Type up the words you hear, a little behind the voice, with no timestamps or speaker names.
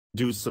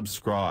Do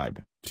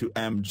subscribe to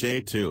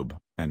MJTube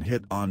and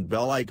hit on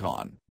bell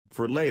icon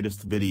for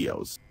latest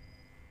videos.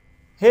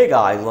 Hey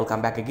guys,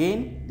 welcome back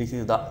again. This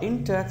is the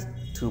Intex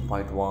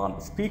 2.1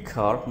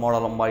 speaker.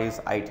 Model number is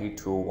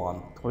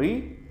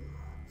IT-213.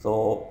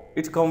 So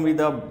it comes with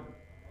a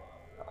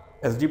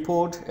SD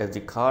port,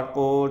 SD card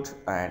port,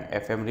 and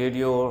FM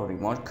radio,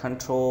 remote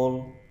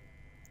control,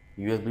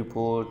 USB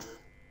port.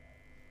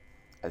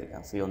 As you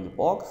can see on the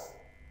box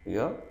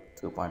here,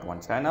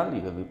 2.1 channel,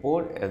 USB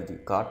port,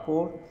 SD card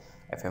port,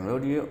 FM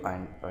radio,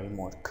 and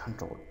remote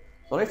control.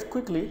 So let's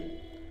quickly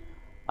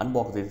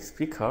unbox this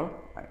speaker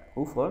and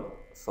woofer.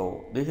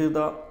 So this is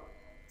the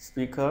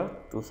speaker,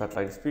 two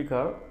satellite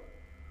speaker.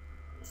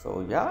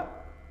 So yeah,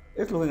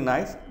 it's looking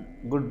nice,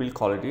 good build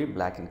quality,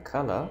 black in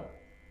color.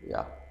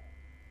 Yeah,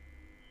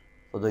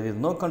 so there is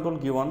no control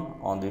given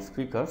on these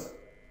speakers.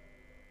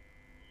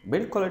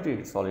 Build quality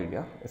is solid.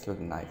 Yeah, it's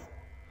looking nice.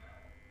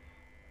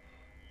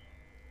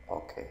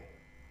 Okay,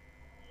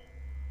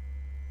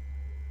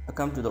 I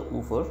come to the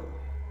woofer.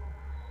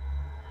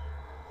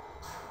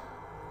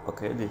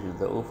 Okay, this is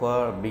the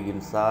woofer, big in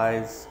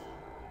size,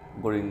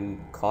 good in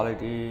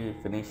quality,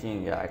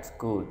 finishing. Yeah, it's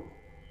good.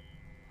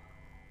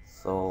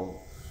 So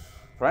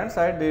front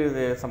side there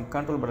is some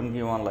control button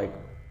given, like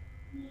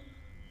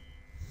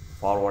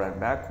forward and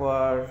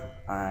backward,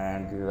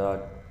 and this is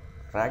a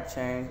track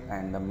change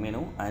and the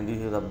menu, and this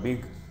is a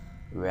big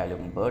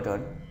volume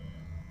button.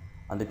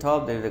 On the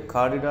top there is a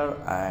card reader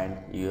and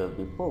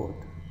USB port.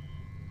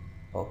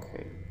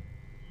 Okay,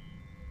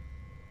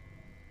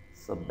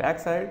 so back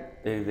side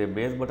there is a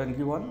bass button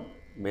given,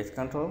 bass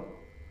control,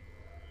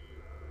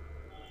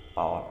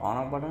 power on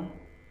off button,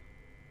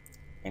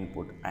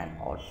 input and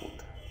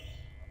output.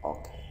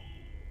 Okay,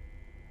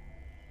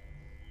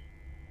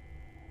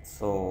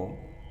 so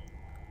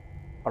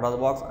out of the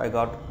box I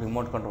got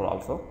remote control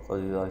also. So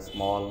this is a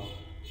small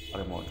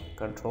remote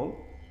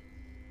control.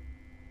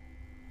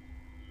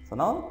 So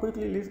now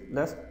quickly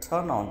let's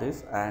turn on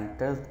this and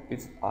test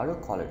its audio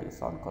quality,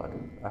 sound quality.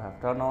 I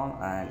have turned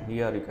on, and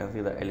here you can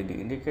see the LED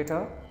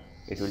indicator.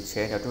 It will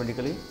change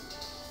automatically,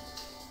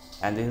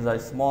 and this is a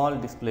small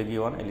display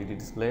given, LED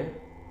display,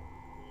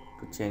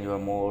 to change your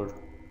mode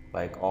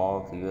like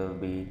aux,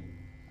 USB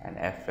and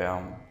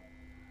FM.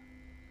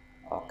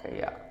 Okay,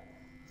 yeah.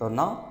 So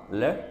now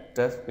let's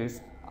test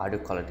its audio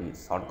quality,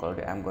 sound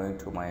quality. I'm going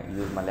to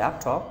use my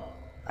laptop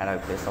and I'll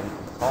play some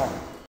song.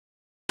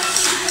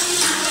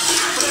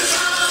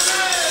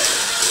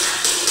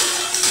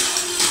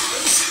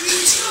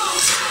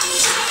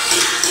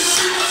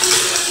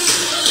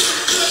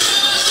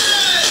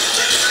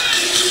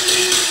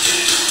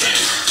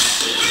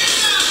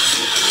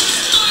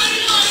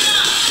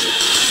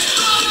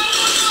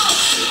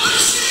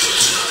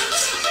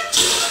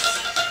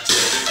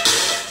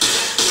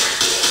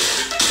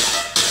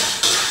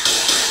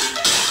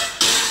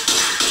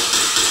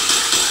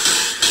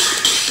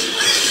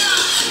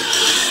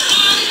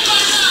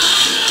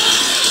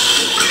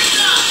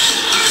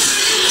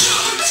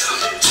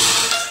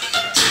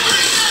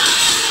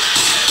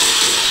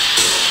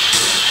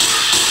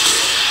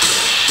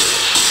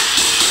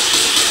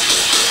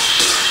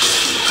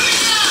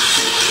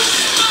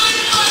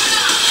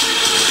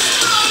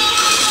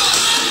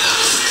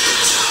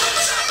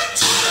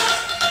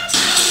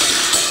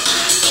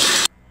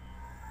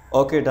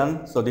 Okay,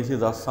 done. So this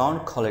is the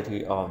sound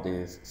quality of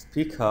this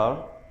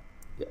speaker.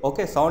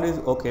 Okay, sound is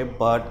okay,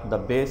 but the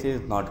bass is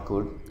not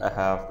good. I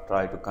have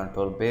tried to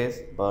control bass,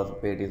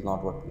 but bass is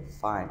not working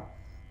fine.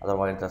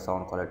 Otherwise the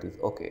sound quality is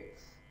okay.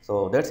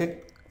 So that's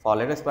it. For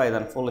latest price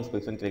and full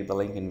description, click the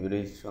link in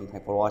video description.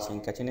 Thanks for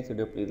watching. Catch you next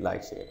video. Please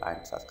like, share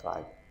and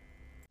subscribe.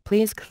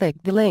 Please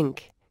click the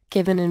link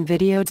given in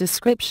video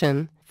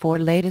description for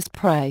latest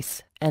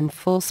price and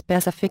full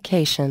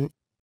specification.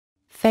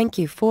 Thank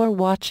you for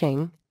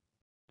watching.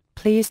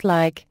 Please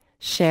like,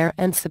 share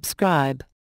and subscribe.